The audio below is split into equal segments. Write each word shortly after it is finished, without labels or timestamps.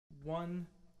1,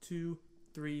 2,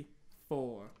 3,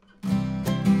 4. We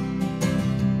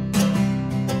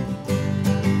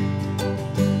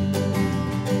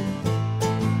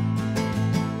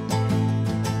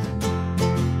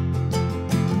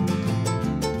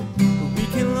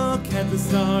can look at the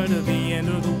start of the end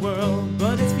of the world,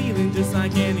 but it's feeling just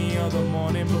like any other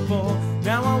morning before.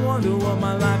 Now I wonder what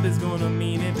my life is gonna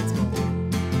mean if it's gone.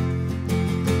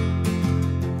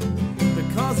 The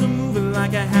cars are moving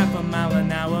like a half a mile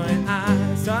an hour, and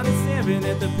I started staring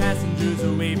at the passengers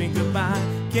who waving goodbye.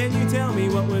 Can you tell me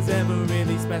what was ever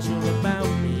really special about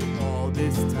me all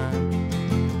this time?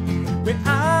 When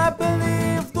I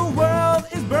believe the world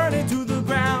is burning to the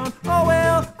ground, oh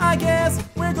well, I guess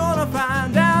we're gonna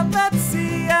find out. Let's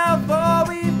see how far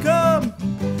we've come.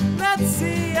 Let's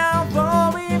see how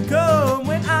far we've come.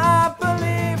 When I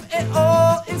believe it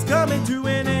all is coming to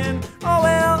an end, oh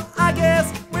well, I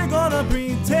guess we're gonna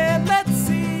pretend. Let's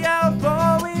see how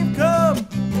far we've come.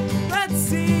 Let's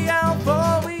see how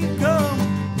far we've come.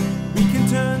 We can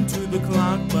turn to the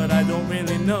clock, but I don't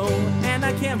really know, and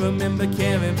I can't remember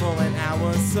caring for an hour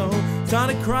or so.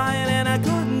 Started crying and I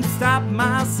couldn't stop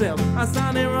myself. I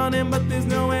started running, but there's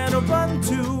nowhere to run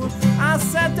to. I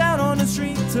sat down on the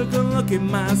street, took a look at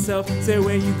myself. Say,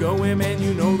 where you going, man?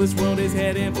 You know this world is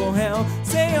heading for hell.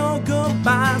 Say oh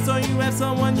goodbye, so you have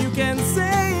someone you can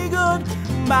say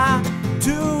goodbye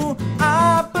to.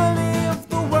 I believe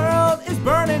the world is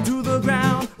burning to the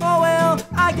ground. Oh well,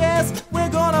 I guess we're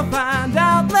gonna find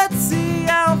out. Let's see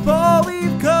how far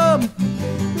we've come.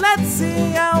 Let's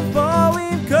see how far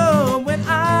we've come. When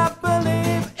I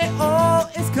believe it all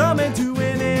is coming to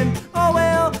an end, oh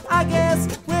well, I guess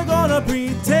we're gonna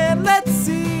pretend. Let's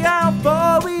see how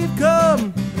far we've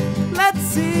come. Let's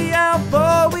see how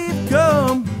far we've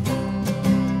come.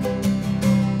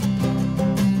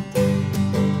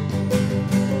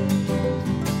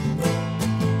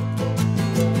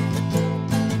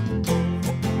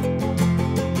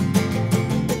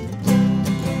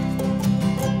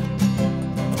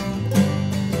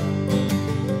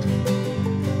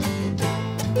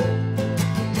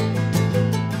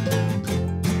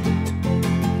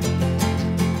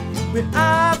 When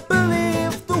I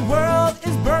believe the world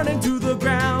is burning to the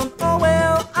ground, oh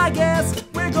well, I guess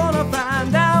we're gonna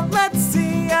find out. Let's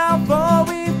see how far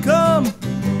we've come.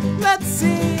 Let's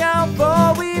see how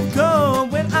far we've come.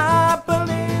 When I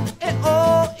believe it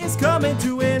all is coming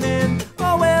to an end,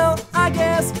 oh well, I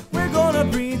guess we're gonna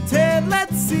pretend.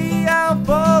 Let's see how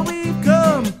far we've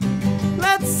come.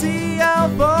 Let's see how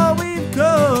far we've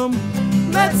come.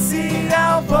 Let's see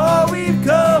how far we've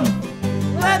come.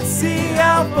 Let's see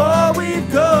how far we've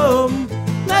come.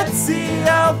 Let's see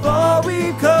how far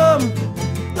we've come.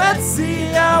 Let's see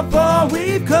how far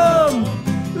we've come.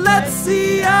 Let's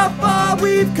see how far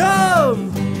we've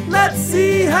come. Let's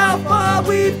see how far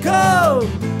we've come.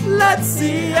 Let's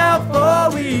see how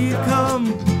far we've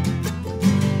come.